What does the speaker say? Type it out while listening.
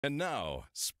And now,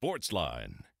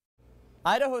 Sportsline.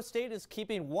 Idaho State is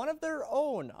keeping one of their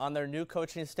own on their new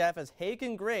coaching staff as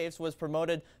Hagen Graves was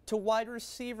promoted to wide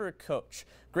receiver coach.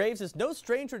 Graves is no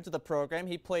stranger to the program.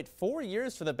 He played 4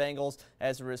 years for the Bengals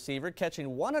as a receiver,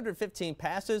 catching 115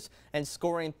 passes and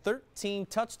scoring 13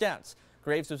 touchdowns.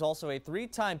 Graves was also a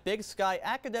three-time Big Sky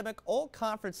Academic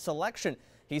All-Conference selection.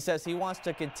 He says he wants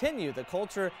to continue to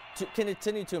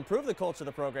improve the culture of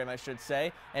the program, I should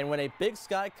say, and win a Big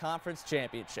Sky Conference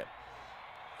championship.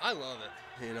 I love it.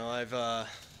 You know,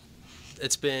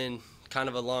 it's been kind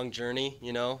of a long journey,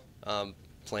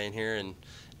 playing here, and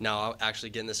now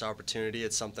actually getting this opportunity.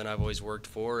 It's something I've always worked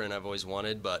for and I've always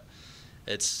wanted, but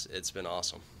it's been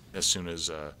awesome. As soon as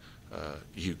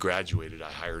he graduated, I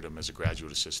hired him as a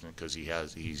graduate assistant because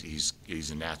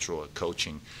he's a natural at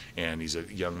coaching, and he's a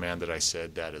young man that I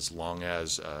said that as long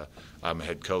as I'm a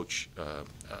head coach,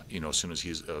 as soon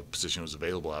as a position was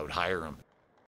available, I would hire him.